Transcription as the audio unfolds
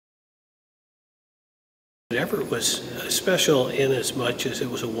Everett was special in as much as it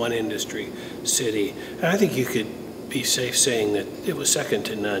was a one-industry city. And I think you could be safe saying that it was second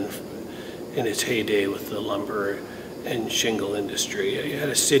to none in its heyday with the lumber and shingle industry. You had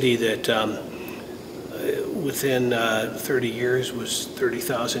a city that within 30 years was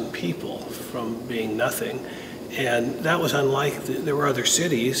 30,000 people from being nothing. And that was unlike, there were other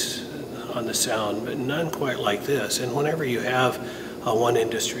cities on the Sound, but none quite like this. And whenever you have a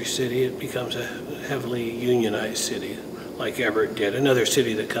one-industry city, it becomes a heavily unionized city, like Everett did. Another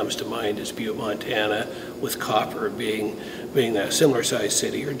city that comes to mind is Butte, Montana, with copper being that similar-sized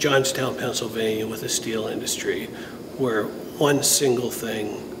city, or Johnstown, Pennsylvania, with the steel industry, where one single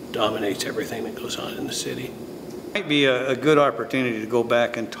thing dominates everything that goes on in the city. It might be a good opportunity to go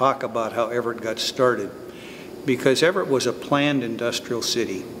back and talk about how Everett got started, because Everett was a planned industrial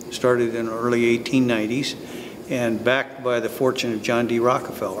city, started in the early 1890s, and backed by the fortune of John D.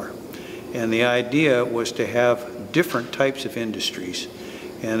 Rockefeller. And the idea was to have different types of industries.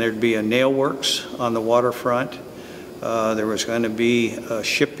 And there'd be a nail works on the waterfront. There was going to be a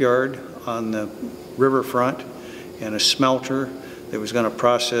shipyard on the riverfront and a smelter that was going to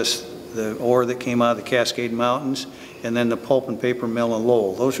process the ore that came out of the Cascade Mountains, and then the pulp and paper mill in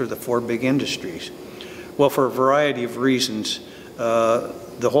Lowell. Those are the four big industries. Well, for a variety of reasons,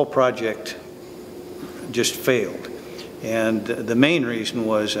 the whole project just failed. And the main reason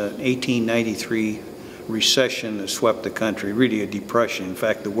was an 1893 recession that swept the country, really a depression, in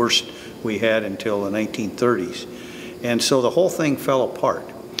fact the worst we had until the 1930s. And so the whole thing fell apart.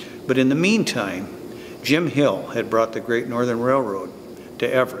 But in the meantime, Jim Hill had brought the Great Northern Railroad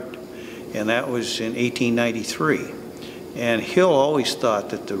to Everett, and that was in 1893. And Hill always thought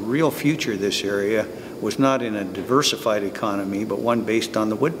that the real future of this area was not in a diversified economy, but one based on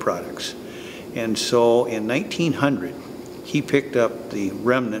the wood products. And so in 1900, he picked up the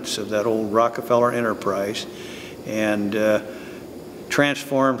remnants of that old Rockefeller enterprise and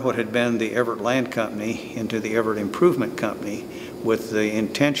transformed what had been the Everett Land Company into the Everett Improvement Company with the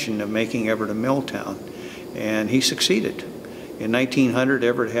intention of making Everett a mill town. And he succeeded. In 1900,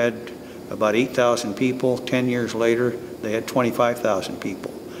 Everett had about 8,000 people. 10 years later, they had 25,000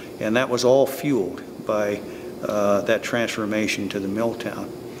 people. And that was all fueled by that transformation to the mill town.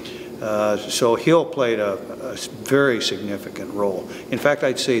 So Hill played a very significant role. In fact,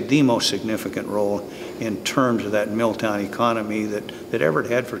 I'd say the most significant role in terms of that Milltown economy that Everett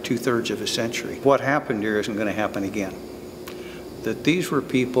had for 2/3 of a century. What happened here isn't going to happen again. That these were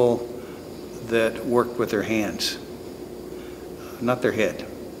people that worked with their hands, not their head.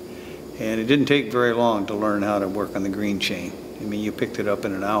 And it didn't take very long to learn how to work on the green chain. I mean, you picked it up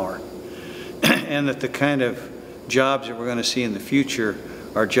in an hour. And that the kind of jobs that we're going to see in the future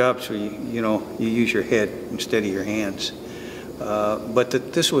are jobs where you use your head instead of your hands. But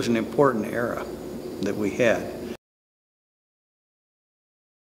that this was an important era that we had.